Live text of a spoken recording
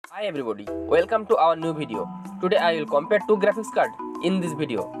Hi everybody, welcome to our new video. Today I will compare two graphics cards in this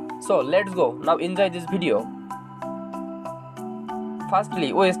video. So let's go, now enjoy this video.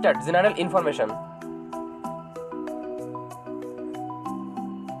 Firstly, we start general information.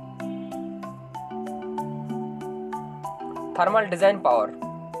 Thermal design power.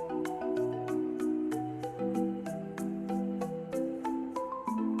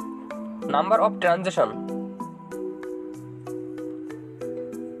 Number of transition.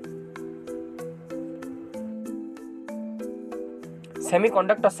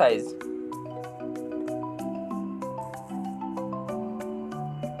 Semiconductor size.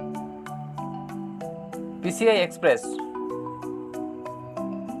 PCI Express.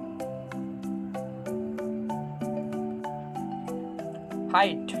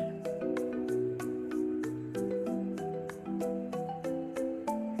 Height.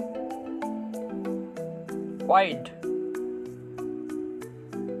 Wide.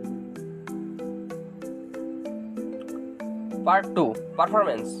 Part 2.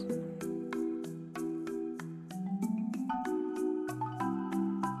 Performance.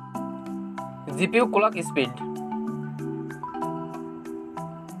 GPU clock speed.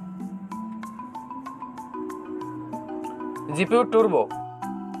 GPU turbo.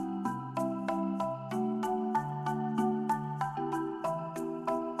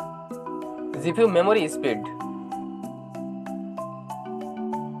 GPU memory speed.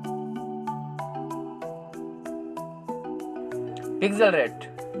 Pixel rate.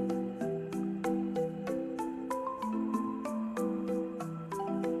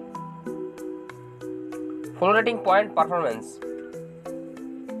 Floating point performance.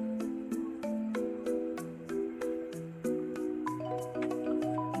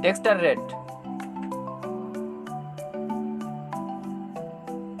 Texture rate.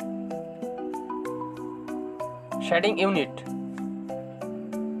 Shading unit.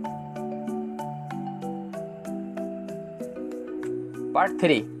 Part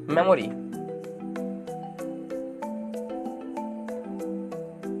 3. Memory.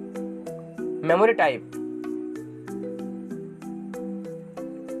 Memory type.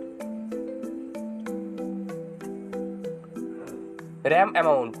 RAM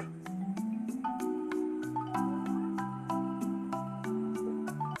amount.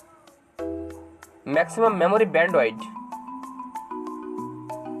 Maximum memory bandwidth.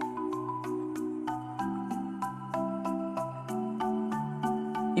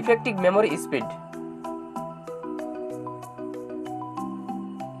 Effective memory speed.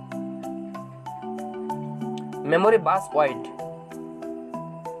 Memory bus width.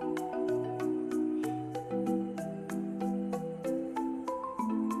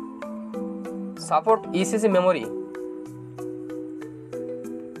 Support ECC memory.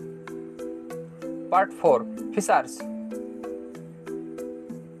 Part 4. Features.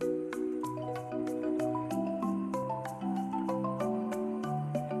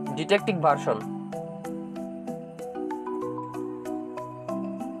 Detecting version.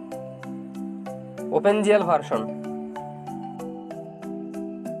 OpenGL version.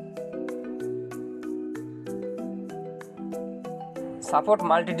 Support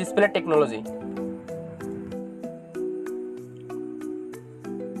multi-display technology.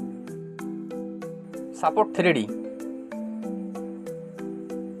 Support 3D.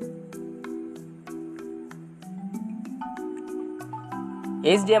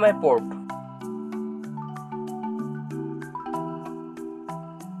 HDMI port.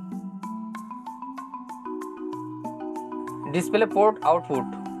 Display port output.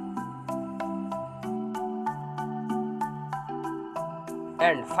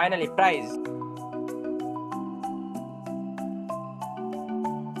 And finally price.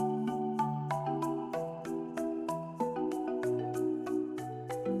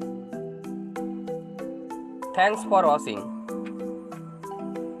 Thanks for watching.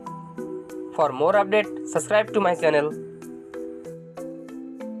 For more updates, subscribe to my channel.